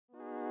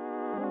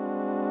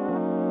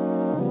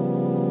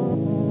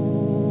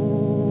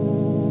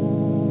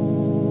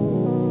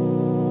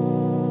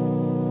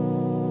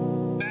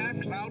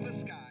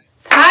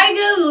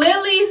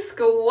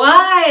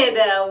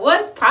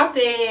What's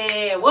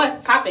poppin'? What's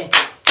poppin'?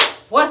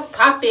 What's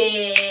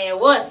poppin'?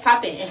 What's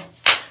poppin'?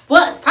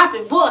 What's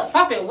poppin'? What's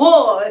poppin'?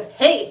 Was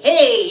hey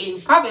hey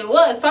poppin'?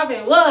 What's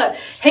poppin'? Was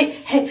hey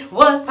hey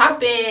what's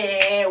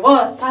poppin'?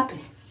 What's poppin'?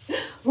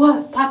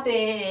 What's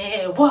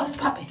poppin'? What's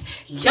poppin'?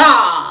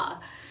 Yeah,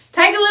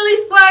 Tiger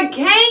Lily Squad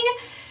gang.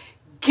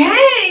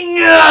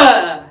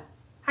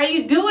 How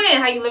you doing?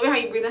 How you living? How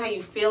you breathing? How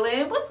you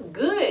feeling? What's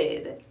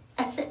good?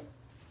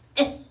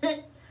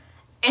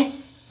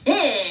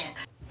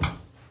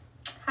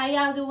 How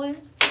y'all doing?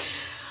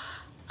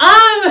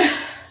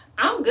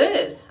 I'm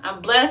good.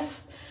 I'm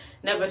blessed.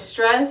 Never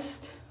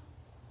stressed.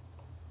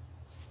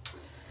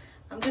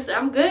 I'm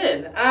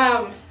good.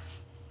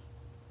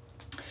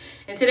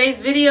 In today's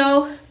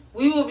video,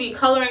 we will be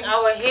coloring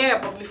our hair.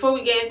 But before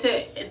we get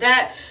into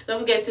that, don't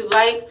forget to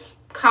like,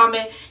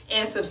 comment,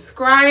 and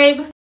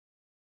subscribe.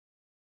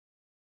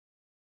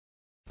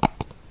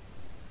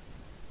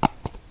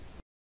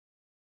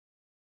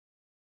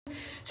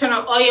 Turn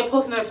on all your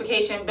post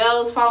notification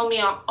bells. Follow me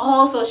on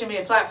all social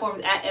media platforms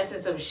at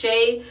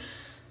EssenceofShay.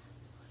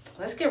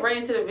 Let's get right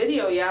into the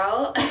video,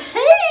 y'all.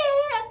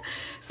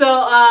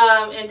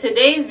 So, in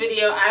today's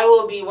video, I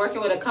will be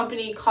working with a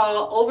company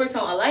called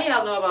oVertone. A lot of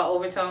y'all know about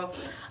oVertone.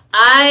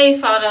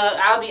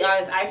 I'll be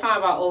honest, I found out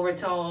about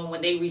oVertone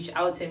when they reached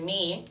out to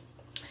me.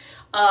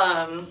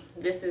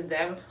 This is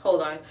them.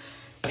 Hold on.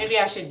 Maybe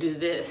I should do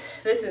this.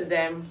 This is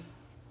them.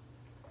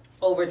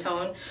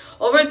 oVertone.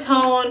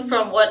 oVertone,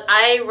 from what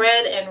I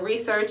read and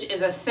researched,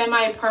 is a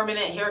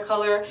semi-permanent hair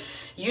color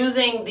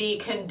using the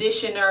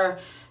conditioner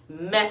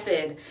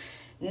method.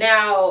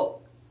 Now,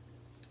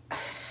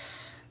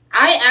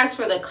 I asked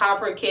for the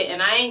copper kit,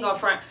 and I ain't gonna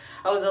front.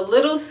 I was a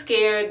little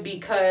scared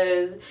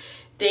because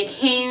they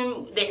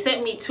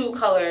sent me two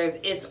colors.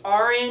 It's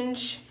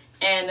orange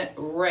and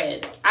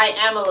red. I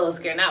am a little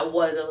scared. Not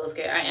was a little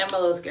scared. I am a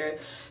little scared.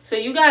 So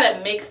you gotta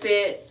mix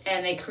it,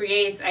 and it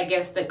creates, I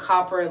guess, the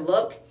copper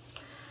look.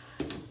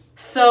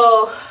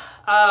 So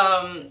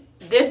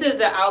this is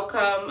the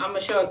outcome. I'm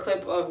gonna show a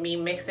clip of me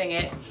mixing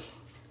it.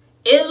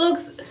 It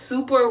looks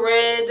super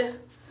red,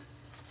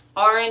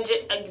 orange.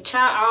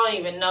 Child, I don't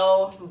even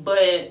know,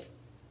 but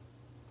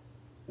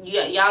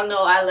yeah, y'all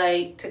know I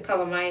like to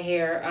color my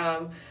hair.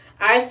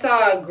 I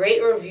saw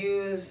great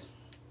reviews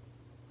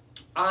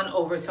on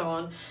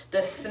oVertone.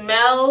 The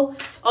smell,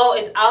 oh,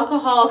 it's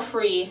alcohol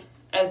free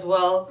as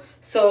well,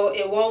 so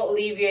it won't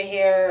leave your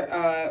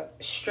hair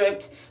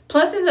stripped.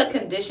 Plus, it's a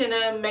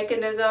conditioner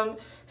mechanism,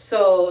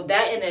 so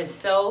that in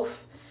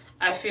itself,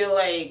 I feel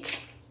like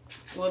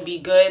would be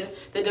good.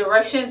 The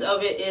directions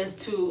of it is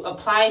to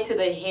apply to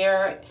the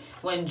hair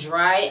when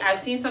dry. I've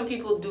seen some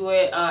people do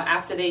it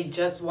after they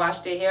just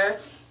washed their hair.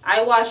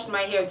 I washed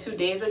my hair 2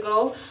 days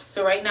ago,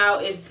 so right now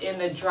it's in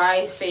the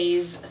dry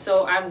phase.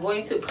 So I'm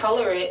going to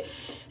color it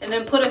and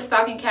then put a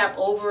stocking cap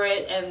over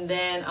it, and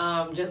then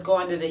just go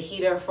under the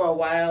heater for a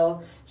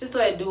while. Just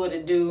let it do what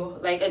it do,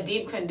 like a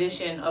deep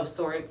condition of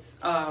sorts.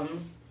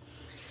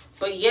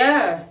 But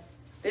yeah,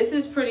 this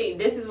is pretty.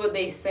 This is what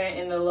they sent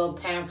in the little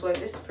pamphlet.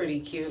 This is pretty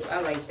cute.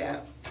 I like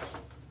that.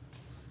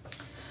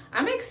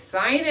 I'm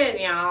excited,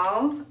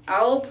 y'all.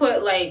 I'll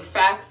put like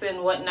facts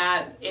and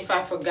whatnot if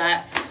I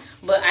forgot.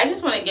 But I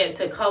just want to get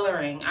to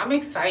coloring. I'm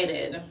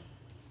excited.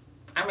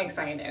 I'm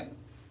excited.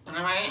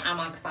 All right, I'm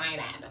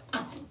excited.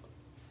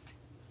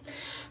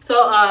 So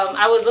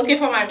I was looking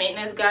for my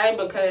maintenance guy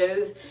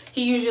because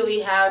he usually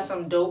has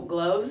some dope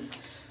gloves.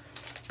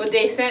 But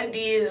they sent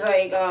these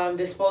like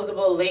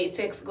disposable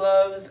latex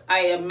gloves.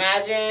 I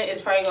imagine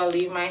it's probably gonna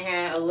leave my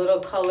hand a little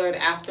colored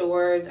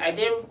afterwards. I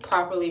didn't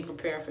properly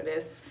prepare for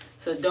this,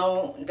 so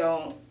don't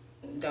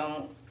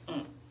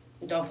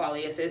follow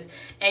your sis.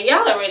 And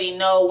y'all already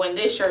know when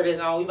this shirt is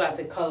on, we about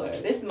to color.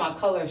 This is my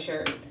color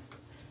shirt.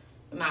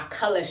 My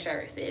color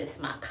shirt, sis.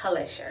 My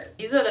color shirt.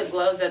 These are the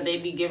gloves that they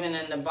be giving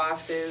in the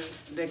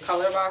boxes, the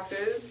color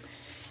boxes.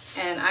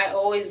 And I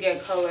always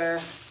get color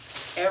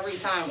every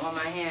time on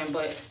my hand,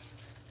 but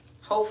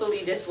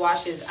hopefully this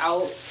washes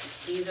out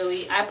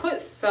easily. I put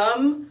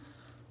some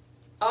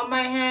on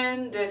my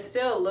hand. There's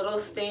still a little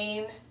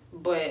stain,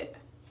 but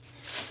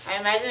I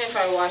imagine if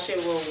I wash it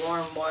with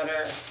warm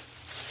water,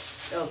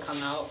 it'll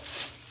come out.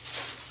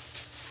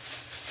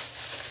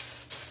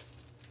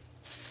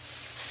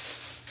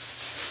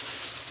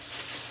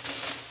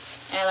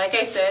 And like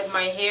I said,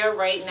 my hair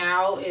right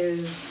now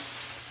is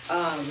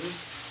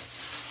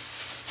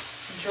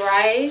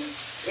dry.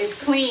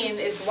 It's clean,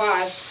 it's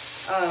washed,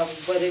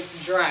 but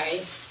it's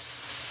dry.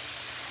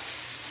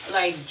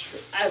 Like,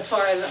 as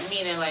far as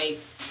meaning, like,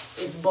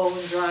 it's bone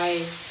dry.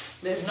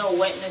 There's no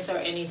wetness or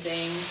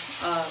anything.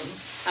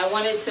 I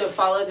wanted to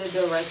follow the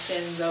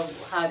directions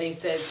of how they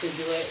said to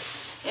do it.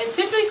 And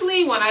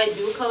typically when I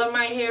do color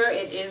my hair,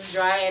 it is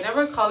dry. I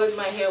never colored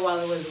my hair while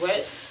it was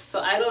wet. So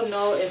I don't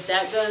know if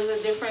that does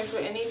a difference or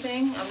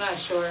anything. I'm not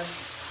sure.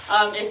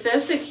 It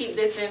says to keep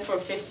this in for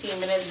 15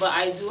 minutes, but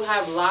I do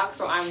have locks,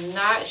 so I'm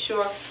not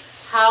sure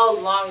how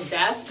long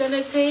that's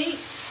gonna take.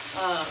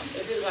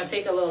 If it's gonna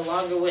take a little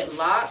longer with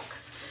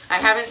locks. I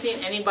haven't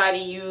seen anybody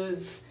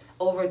use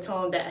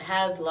oVertone that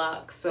has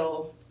locks,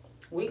 so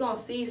We gonna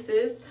see,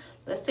 sis.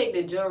 Let's take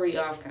the jewelry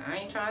off, cause I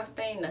ain't trying to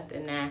stain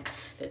nothing now.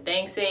 The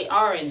thing say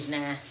orange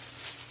now.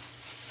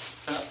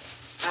 Oh,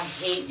 I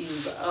hate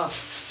these, oh.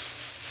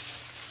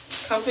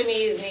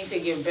 Companies need to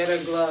give better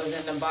gloves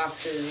in the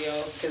boxes, yo,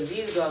 cause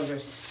these gloves are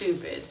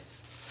stupid.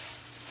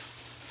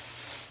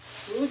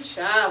 Ooh,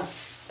 child.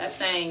 That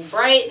thing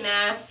bright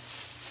now.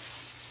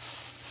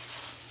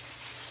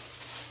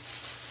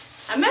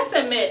 I must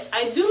admit,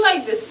 I do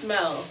like the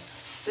smell.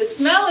 The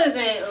smell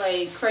isn't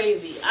like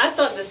crazy. I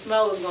thought the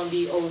smell was gonna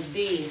be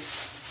OD.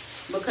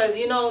 Because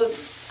you know,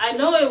 I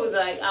know it was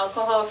like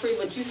alcohol free,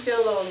 but you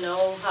still don't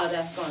know how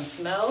that's gonna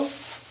smell.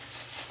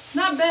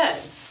 Not bad.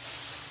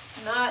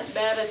 Not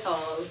bad at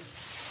all.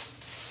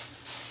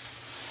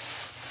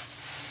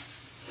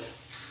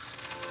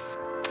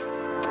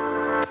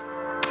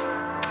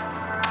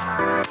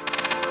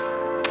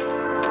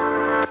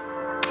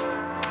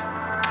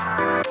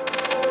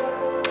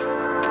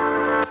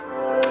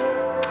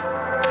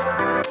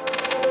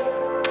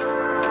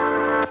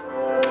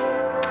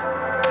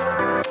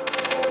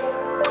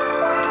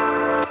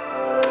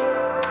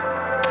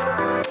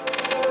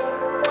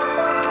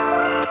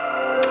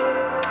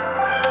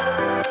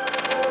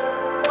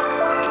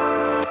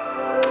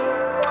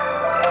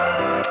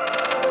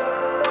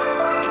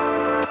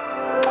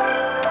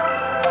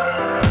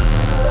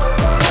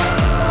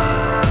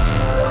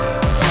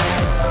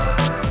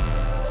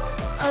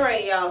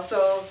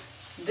 So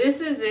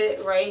this is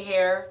it right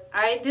here.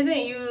 I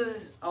didn't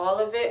use all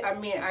of it. I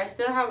mean, I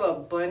still have a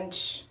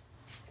bunch.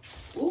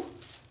 Ooh,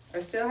 I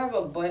still have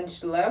a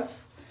bunch left.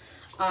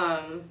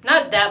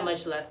 Not that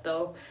much left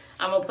though.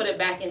 I'm gonna put it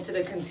back into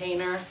the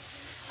container.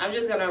 I'm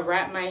just gonna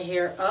wrap my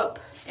hair up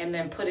and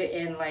then put it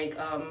in like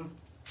a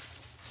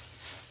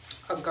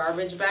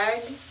garbage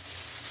bag.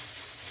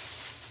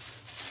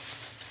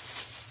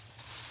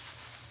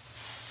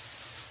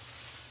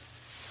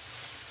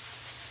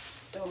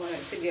 Don't want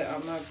it to get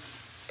on my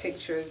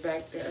pictures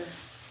back there.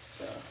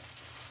 So.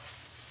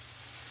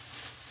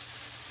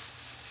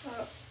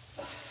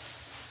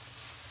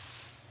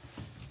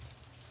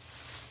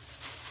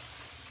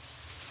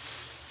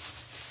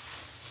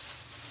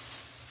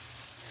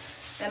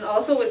 And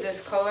also with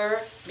this color,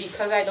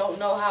 because I don't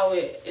know how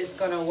it's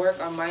gonna work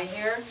on my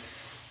hair,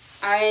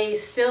 I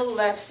still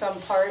left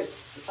some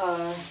parts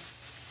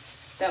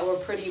that were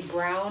pretty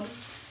brown.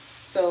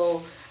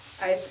 So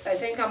I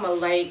think I'm gonna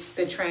like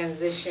the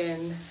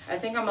transition. I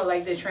think I'm gonna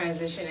like the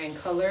transition in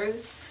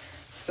colors.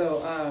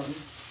 So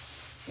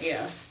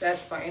yeah,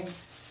 that's fine.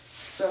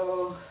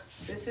 So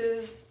this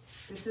is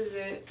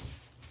it.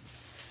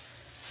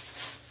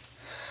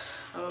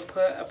 I'm gonna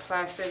put a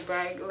plastic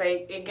bag.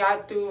 Like, it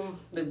got through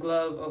the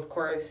glove, of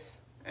course,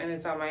 and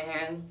it's on my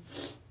hand.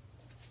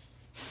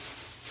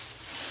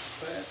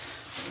 But I'm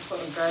gonna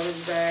put a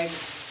garbage bag.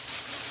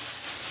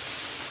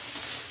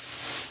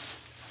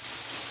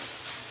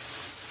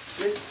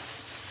 This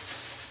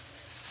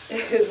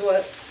is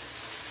what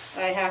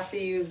I have to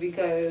use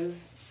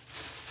because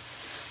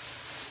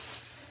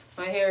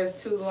my hair is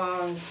too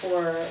long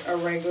for a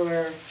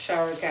regular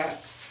shower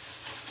cap.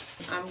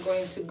 I'm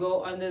going to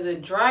go under the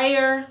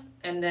dryer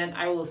and then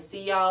I will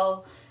see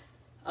y'all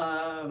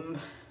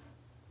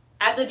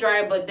at the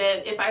dryer. But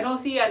then if I don't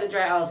see you at the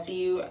dryer, I'll see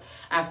you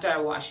after I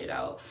wash it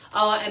out.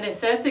 And it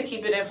says to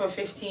keep it in for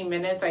 15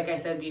 minutes, like I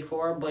said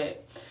before,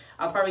 but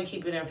I'll probably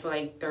keep it in for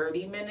like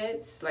 30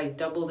 minutes, like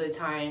double the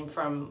time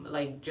from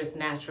like just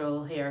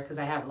natural hair because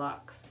I have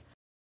locks.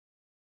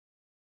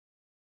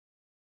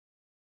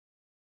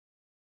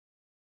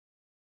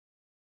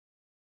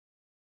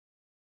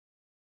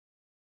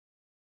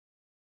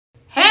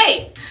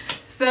 Hey,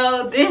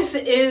 so this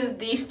is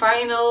the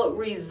final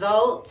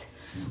result.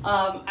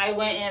 I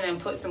went in and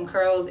put some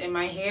curls in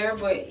my hair,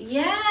 but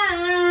yeah,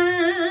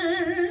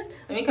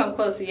 let me come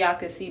close so y'all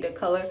can see the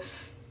color.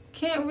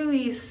 Can't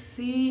really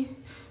see.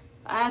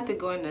 I have to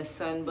go in the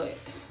sun, but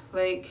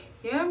like,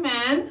 yeah,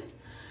 man.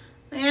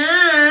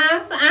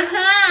 Yes,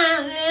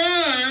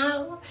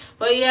 yes.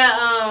 But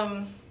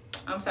yeah,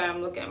 I'm sorry,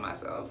 I'm looking at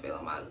myself,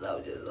 feeling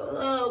myself just a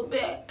little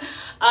bit.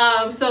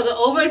 So the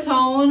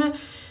oVertone,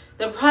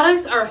 the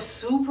products are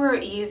super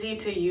easy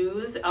to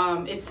use.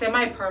 It's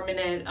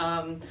semi-permanent.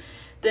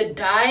 The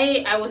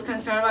dye, I was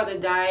concerned about the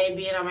dye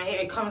being on my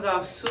hair. It comes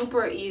off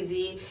super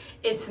easy.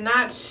 It's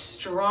not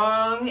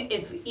strong.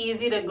 It's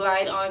easy to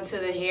glide onto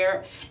the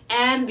hair.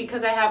 And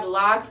because I have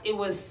locks,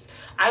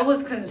 I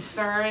was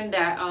concerned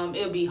that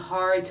it would be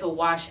hard to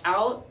wash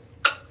out.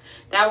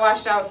 That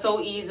washed out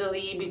so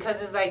easily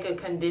because it's like a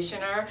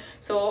conditioner.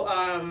 So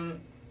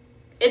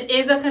it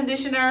is a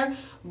conditioner,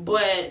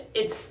 but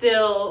it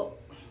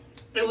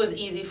was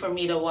easy for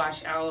me to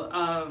wash out.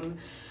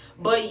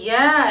 But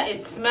yeah,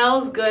 it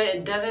smells good.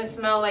 It doesn't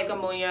smell like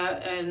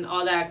ammonia and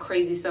all that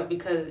crazy stuff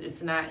because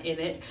it's not in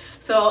it.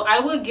 So I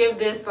would give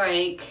this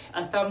like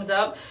a thumbs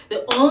up.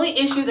 The only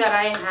issue that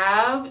I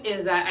have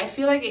is that I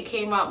feel like it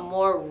came out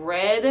more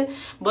red,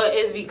 but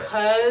it's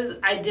because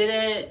I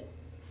didn't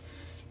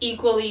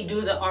equally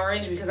do the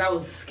orange because I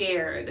was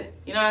scared.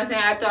 You know what I'm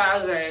saying? I thought, I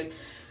was like,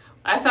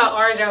 I saw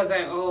orange, I was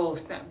like, oh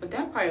snap, but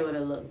that probably would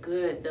have looked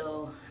good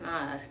though.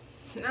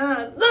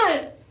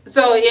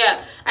 So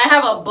yeah, I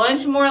have a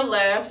bunch more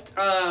left.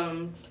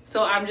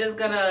 So I'm just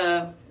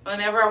gonna,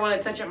 whenever I want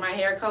to touch up my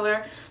hair color,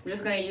 I'm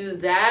just gonna use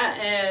that.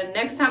 And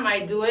next time I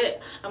do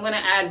it, I'm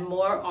gonna add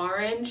more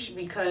orange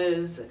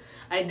because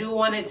I do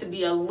want it to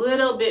be a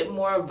little bit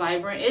more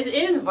vibrant. It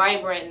is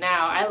vibrant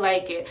now. I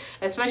like it,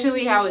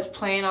 especially how it's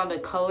playing on the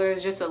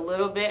colors just a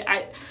little bit.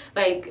 I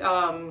like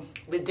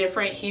the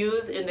different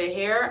hues in the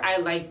hair. I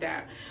like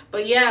that.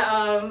 But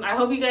yeah, I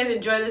hope you guys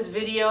enjoy this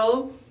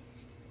video.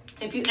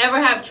 If you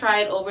ever have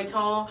tried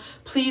oVertone,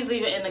 please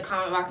leave it in the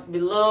comment box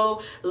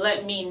below.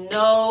 Let me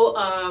know.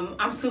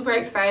 I'm super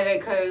excited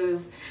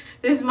because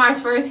this is my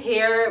first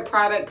hair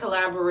product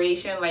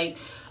collaboration. Like,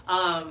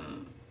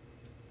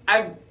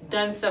 I've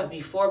done stuff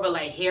before, but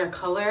like hair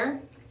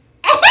color.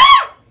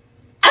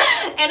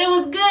 And it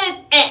was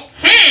good.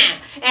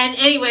 And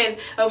anyways,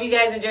 hope you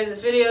guys enjoyed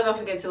this video. Don't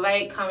forget to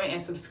like, comment, and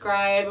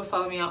subscribe.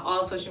 Follow me on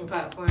all social media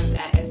platforms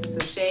at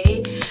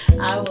EssenceofShay.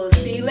 I will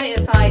see you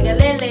later,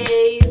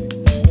 TIGERLILEEE'S.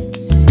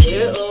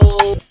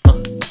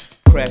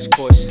 Crash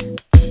course.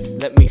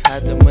 Let me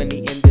hide the money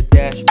in the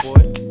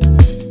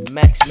dashboard.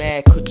 Max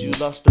mad, could you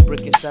lost the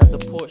brick inside the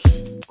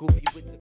Porsche? Goofy with the